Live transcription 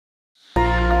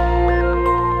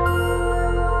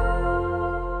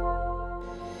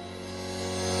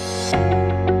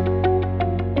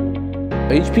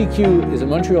HPQ is a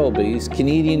Montreal-based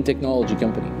Canadian technology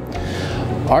company.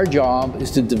 Our job is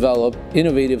to develop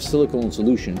innovative silicone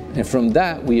solution, and from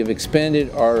that we have expanded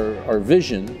our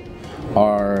vision,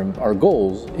 our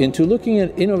goals, into looking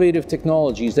at innovative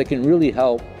technologies that can really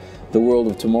help the world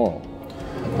of tomorrow.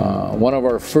 One of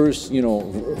our first,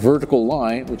 vertical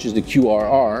line, which is the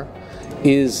QRR,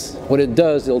 is what it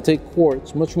does. It'll take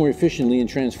quartz much more efficiently and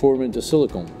transform it into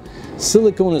silicone.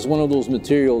 Silicone is one of those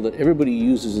materials that everybody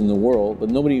uses in the world, but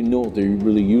nobody knows they're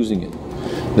really using it.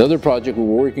 The other project we're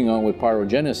working on with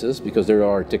PYROGENESIS, because they're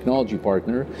our technology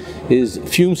partner, is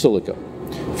fume silica.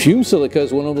 Fume silica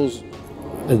is one of those,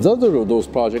 another of those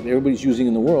projects everybody's using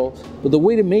in the world, but the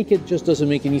way to make it just doesn't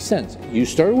make any sense. You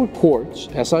start with quartz,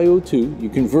 SiO2, you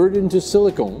convert it into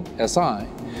silicone, Si,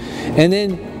 and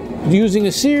then using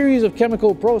a series of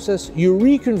chemical process, you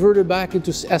reconvert it back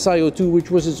into SiO2, which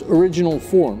was its original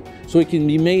form, so it can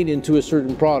be made into a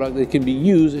certain product that can be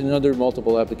used in other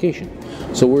multiple applications.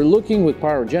 So we're looking with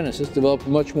PYROGENESIS to develop a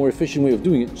much more efficient way of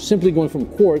doing it, simply going from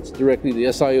quartz directly to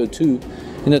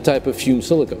SiO2 in a type of fume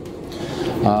silica.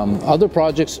 Other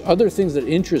projects, other things that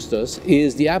interest us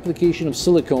is the application of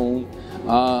silicone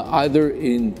either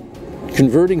in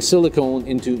converting silicone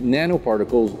into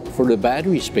nanoparticles for the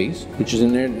battery space, which is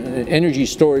an energy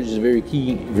storage is a very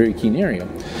keen area.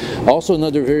 Also,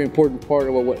 another very important part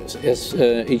of what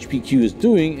HPQ is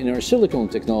doing in our silicone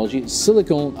technology.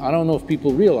 Silicone, I don't know if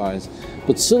people realize,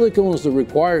 but silicone is the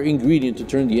required ingredient to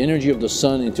turn the energy of the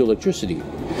sun into electricity.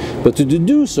 But to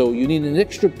do so, you need an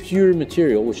extra pure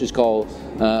material, which is called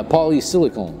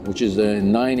polysilicon, which is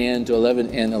 9N to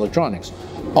 11N electronics.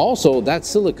 Also, that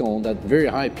silicone, that very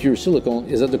high pure silicone,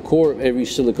 is at the core of every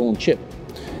silicone chip,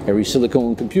 every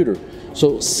silicone computer.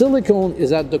 So silicone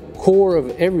is at the core of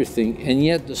everything, and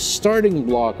yet the starting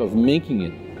block of making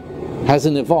it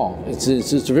hasn't evolved.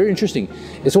 It's very interesting.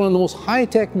 It's one of the most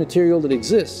high-tech material that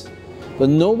exists, but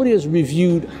nobody has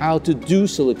reviewed how to do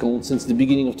silicone since the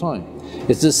beginning of time.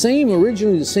 It's the same,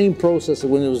 originally the same process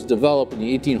when it was developed in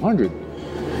the 1800s.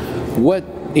 What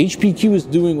HPQ is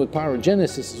doing with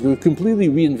PYROGENESIS is we're completely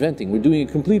reinventing. We're doing a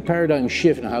complete paradigm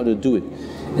shift in how to do it.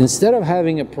 Instead of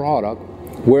having a product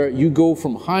where you go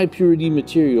from high purity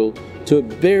material to a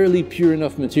barely pure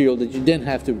enough material that you then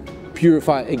have to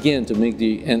purify again to make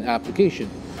the end application,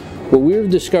 what we're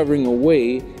discovering a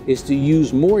way is to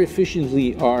use more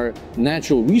efficiently our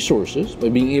natural resources by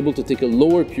being able to take a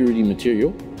lower purity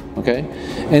material, okay?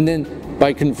 And then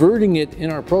by converting it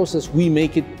in our process, we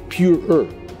make it purer.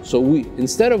 So we,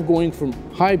 instead of going from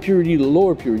high purity to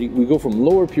lower purity, we go from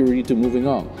lower purity to moving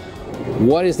on.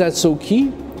 Why is that so key?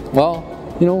 Well,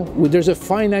 there's a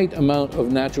finite amount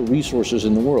of natural resources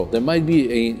in the world. There might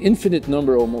be an infinite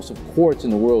number almost of quartz in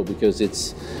the world because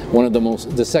it's one of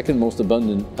the second most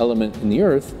abundant element in the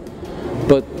earth.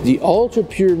 But the ultra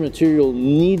pure material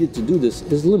needed to do this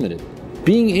is limited.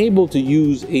 Being able to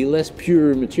use a less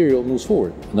pure material moves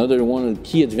forward. Another one of the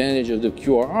key advantages of the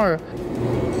QRR,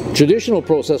 traditional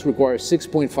process requires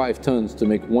 6.5 tons to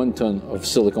make 1 ton of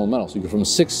silicone metal. So you go from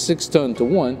 6 ton to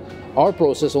 1. Our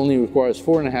process only requires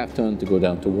 4.5 tons to go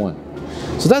down to 1.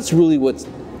 So that's really what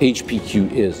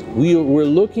HPQ is. We're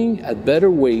looking at better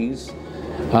ways,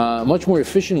 much more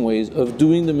efficient ways of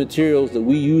doing the materials that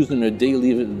we use in our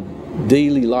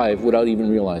daily life without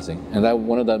even realizing. And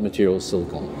one of that material is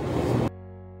silicone.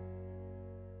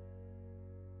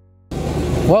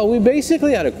 Well, we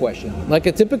basically had a question. Like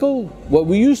a typical, what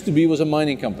we used to be was a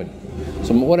mining company.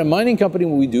 So what a mining company,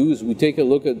 what we do is we take a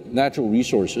look at natural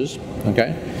resources,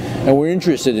 okay? And we're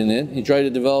interested in it and try to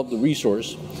develop the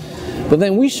resource. But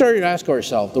then we started to ask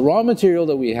ourselves, the raw material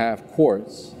that we have,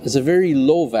 quartz, is a very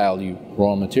low value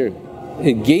raw material.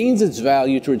 It gains its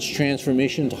value through its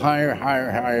transformation to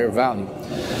higher value.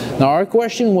 Now our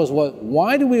question was,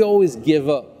 why do we always give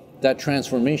up that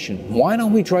transformation? Why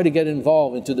don't we try to get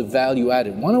involved into the value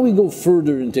added? Why don't we go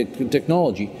further into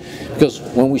technology? Because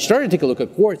when we started to take a look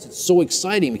at quartz, it's so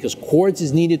exciting because quartz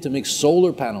is needed to make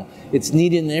solar panel. It's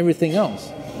needed in everything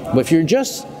else. But if you're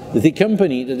just the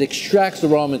company that extracts the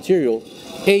raw material,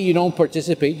 A, you don't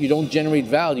participate, you don't generate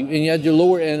value, and you're at your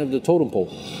lower end of the totem pole.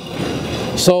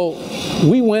 So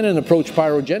we went and approached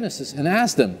PYROGENESIS and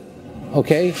asked them,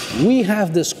 okay, we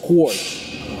have this quartz.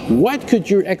 What could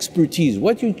your expertise,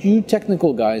 what could you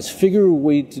technical guys figure a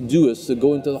way to do is to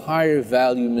go into the higher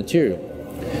value material?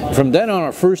 From then on,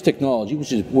 our first technology,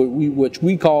 which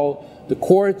we call the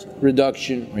quartz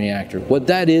reduction reactor. What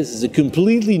that is a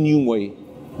completely new way,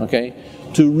 okay,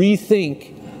 to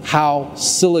rethink how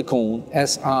silicone,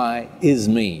 Si, is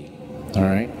made, all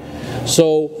right?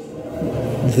 So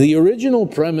the original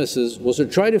premises was to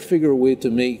try to figure a way to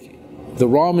make the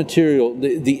raw material,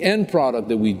 the end product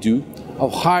that we do,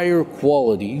 of higher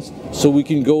qualities so we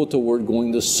can go toward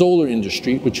going the solar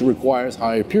industry, which requires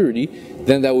higher purity,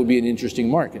 then that would be an interesting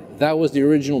market. That was the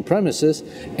original premises,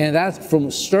 and that's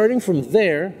starting from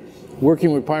there,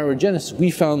 working with PYROGENESIS,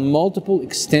 we found multiple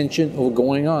extensions of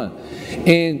going on.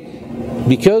 And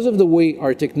because of the way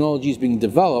our technology is being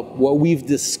developed, what we've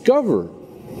discovered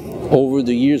over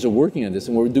the years of working on this,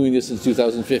 and we're doing this since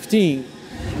 2015,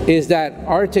 is that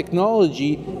our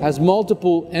technology has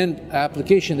multiple end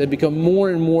applications that become more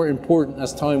and more important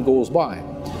as time goes by.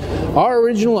 Our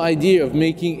original idea of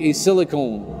making a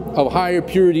silicone of higher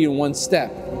purity in one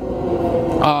step,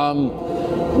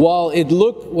 while it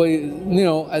looked, you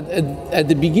know, at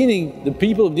the beginning, the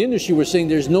people of the industry were saying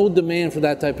there's no demand for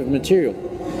that type of material.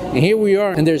 And here we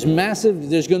are, and there's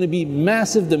going to be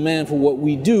massive demand for what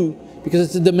we do, because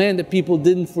it's a demand that people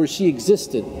didn't foresee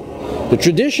existed. The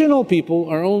traditional people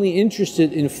are only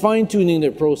interested in fine-tuning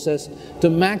their process to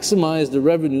maximize the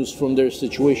revenues from their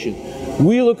situation.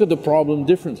 We look at the problem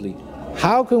differently.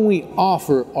 How can we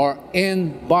offer our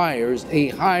end buyers a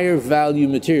higher value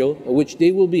material, which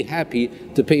they will be happy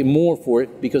to pay more for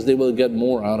it because they will get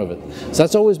more out of it? So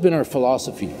that's always been our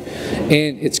philosophy,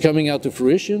 and it's coming out to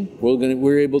fruition.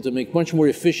 We're able to make much more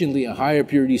efficiently a higher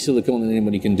purity silicone than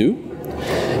anybody can do.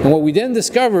 And what we then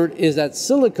discovered is that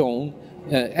silicone,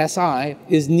 Si,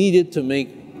 is needed to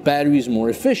make batteries more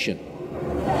efficient.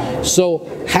 So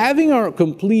having our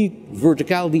complete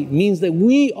verticality means that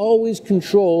we always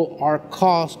control our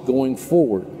cost going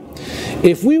forward.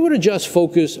 If we were to just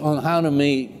focus on how to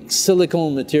make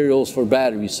silicone materials for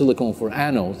batteries, silicone for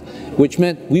anodes, which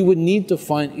meant we would need to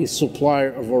find a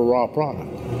supplier of a raw product.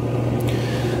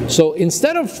 So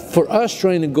instead of for us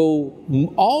trying to go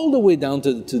all the way down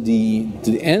to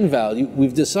the end value,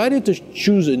 we've decided to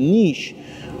choose a niche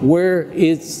where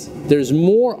there's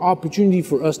more opportunity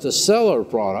for us to sell our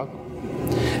product,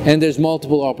 and there's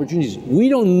multiple opportunities. We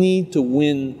don't need to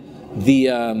win the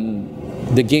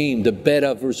game, the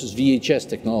beta versus VHS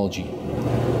technology.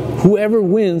 Whoever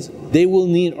wins, they will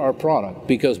need our product,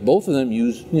 because both of them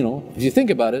use, you know, if you think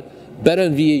about it, beta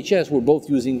and VHS were both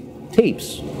using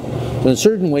tapes. So in a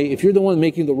certain way, if you're the one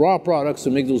making the raw products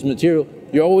to make those material,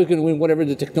 you're always going to win whatever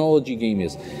the technology game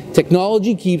is.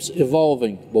 Technology keeps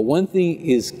evolving, but one thing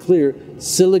is clear: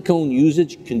 silicone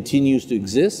usage continues to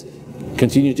exist,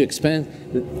 continue to expand.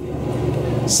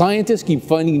 Scientists keep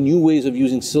finding new ways of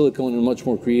using silicone in a much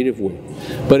more creative way,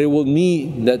 but it will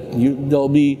mean that you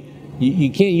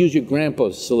can't use your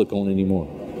grandpa's silicone anymore.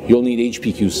 You'll need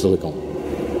HPQ silicone.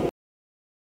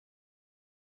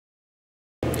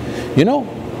 You know,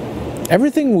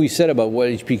 everything we said about what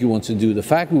HPQ wants to do, the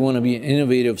fact we want to be an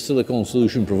innovative silicone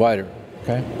solution provider,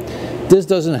 okay? This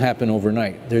doesn't happen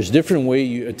overnight. There's different ways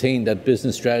you attain that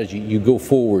business strategy. You go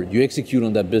forward, you execute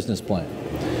on that business plan.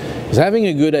 Because having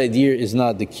a good idea is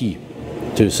not the key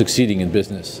to succeeding in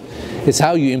business. It's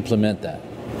how you implement that.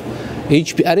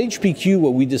 At HPQ,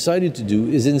 what we decided to do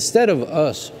is, instead of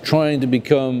us trying to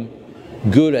become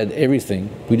good at everything,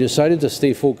 we decided to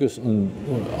stay focused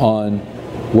on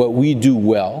what we do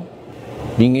well,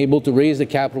 being able to raise the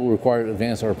capital required to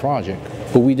advance our project.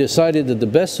 But we decided that the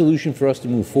best solution for us to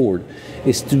move forward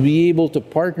is to be able to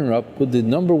partner up with the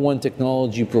 #1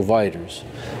 technology providers,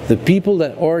 the people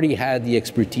that already had the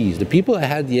expertise, the people that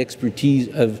had the expertise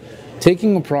of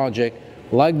taking a project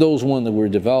like those one that we're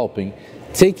developing,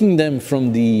 taking them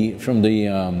from the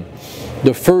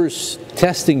first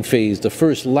testing phase, the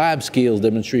first lab scale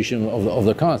demonstration of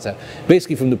the concept,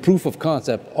 basically from the proof of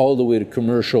concept all the way to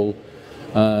commercial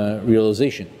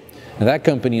realization. And that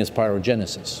company is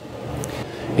PYROGENESIS.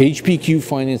 HPQ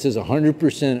finances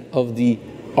 100% of the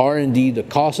R&D, the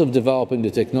cost of developing the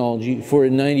technology, for a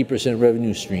 90%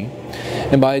 revenue stream.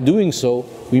 And by doing so,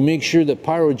 we make sure that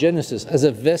PYROGENESIS has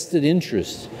a vested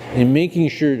interest in making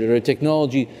sure that our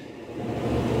technology,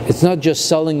 it's not just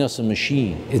selling us a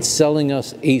machine, it's selling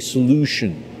us a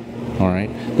solution, all right,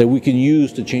 that we can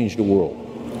use to change the world.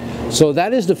 So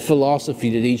that is the philosophy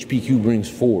that HPQ brings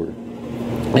forward.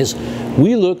 Is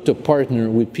we look to partner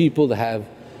with people that have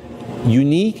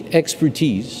unique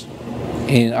expertise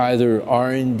in either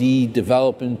R&D,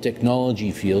 development,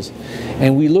 technology fields,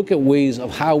 and we look at ways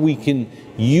of how we can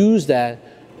use that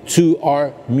to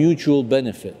our mutual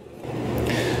benefit.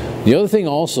 The other thing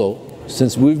also,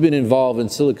 since we've been involved in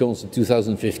silicone since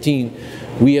 2015,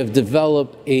 we have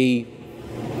developed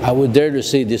I would dare to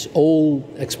say, this old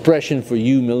expression for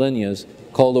you millennials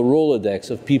called a Rolodex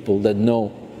of people that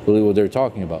know really what they're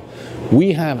talking about.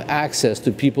 We have access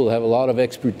to people that have a lot of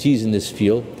expertise in this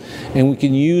field, and we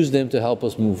can use them to help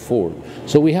us move forward.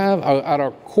 So we have at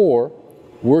our core,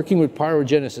 working with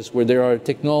PYROGENESIS, where they are a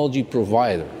technology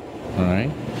provider. all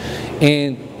right?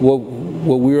 And what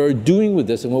we are doing with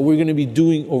this and what we're going to be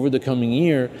doing over the coming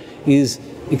year is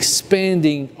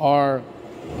expanding our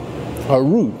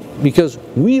route, because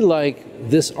we like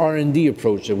this R&D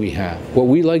approach that we have. What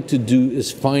we like to do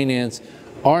is finance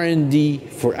R&D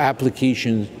for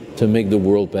applications to make the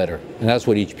world better, and that's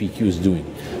what HPQ is doing.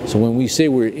 So when we say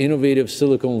we're an innovative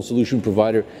silicone solution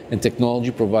provider and technology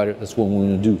provider, that's what we're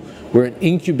going to do. We're an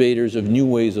incubators of new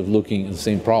ways of looking at the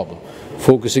same problem,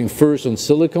 focusing first on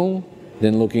silicone,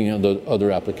 then looking at the other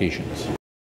applications.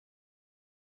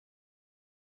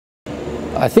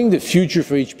 I think the future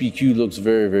for HPQ looks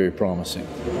very, very promising,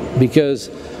 because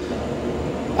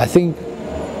I think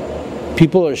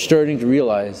people are starting to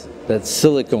realize that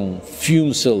silicone,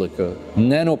 fumed silica,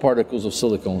 nanoparticles of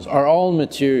silicones are all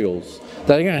materials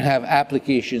that are going to have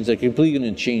applications that are completely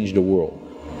going to change the world.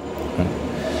 Right?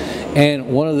 And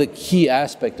one of the key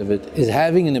aspects of it is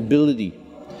having an ability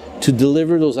to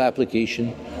deliver those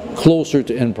applications closer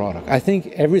to end product. I think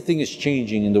everything is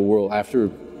changing in the world after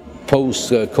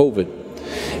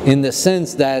post-COVID, in the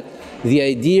sense that the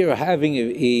idea of having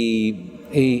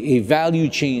a value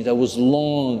chain that was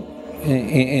long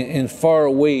and far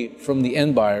away from the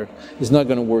end buyer is not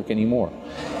going to work anymore.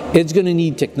 It's going to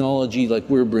need technology like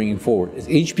we're bringing forward.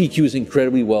 HPQ is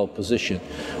incredibly well positioned.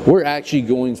 We're actually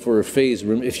going for a phase.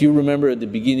 If you remember at the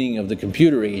beginning of the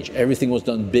computer age, everything was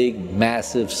done big,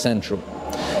 massive, central.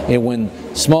 It went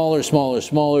smaller, smaller,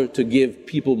 smaller to give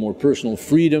people more personal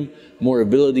freedom, more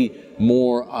ability,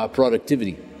 more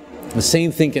productivity. The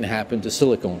same thing can happen to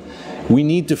silicone. We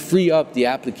need to free up the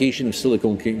application of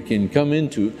silicone can come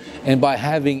into, and by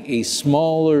having a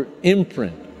smaller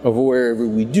imprint of wherever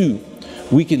we do,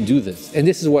 we can do this. And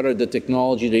this is what the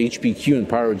technology that HPQ and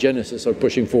PYROGENESIS are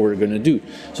pushing forward are going to do.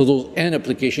 So those end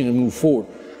applications will move forward.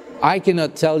 I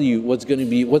cannot tell you what's going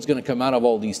to come out of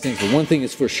all these things, but one thing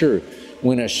is for sure.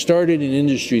 When I started in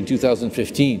industry in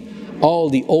 2015, all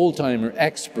the old-timer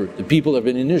experts, the people that have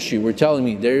been in industry, were telling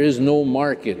me there is no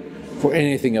market for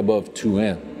anything above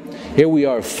 2N. Here we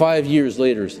are 5 years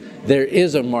later, there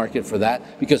is a market for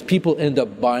that, because people end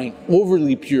up buying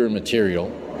overly pure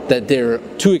material that they're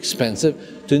too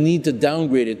expensive to need to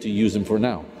downgrade it to use them for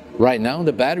now. Right now in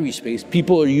the battery space,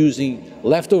 people are using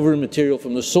leftover material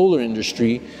from the solar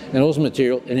industry and those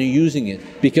material, and they're using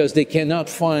it because they cannot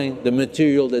find the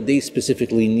material that they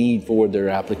specifically need for their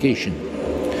application.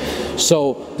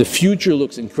 So the future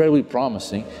looks incredibly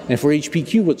promising, and for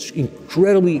HPQ, what's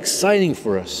incredibly exciting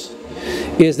for us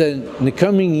is that in the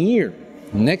coming year,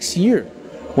 next year,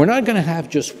 we're not going to have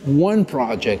just one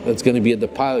project that's going to be at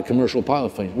the commercial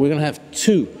pilot phase. We're going to have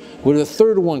two, with a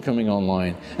third one coming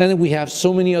online. And then we have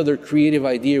so many other creative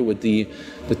ideas with the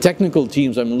technical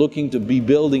teams I'm looking to be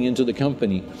building into the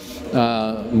company,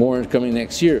 more coming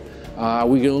next year. We're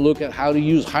going to look at how to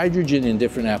use hydrogen in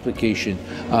different applications.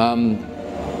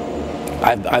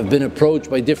 I've been approached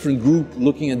by different groups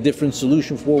looking at different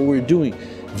solutions for what we're doing.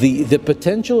 The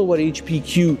potential of what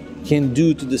HPQ can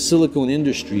do to the silicone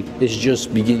industry is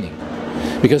just beginning,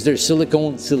 because there's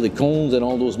silicones and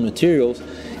all those materials,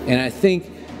 and I think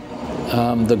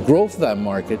the growth of that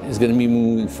market is going to be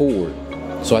moving forward.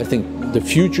 So I think the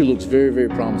future looks very, very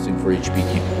promising for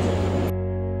HPQ.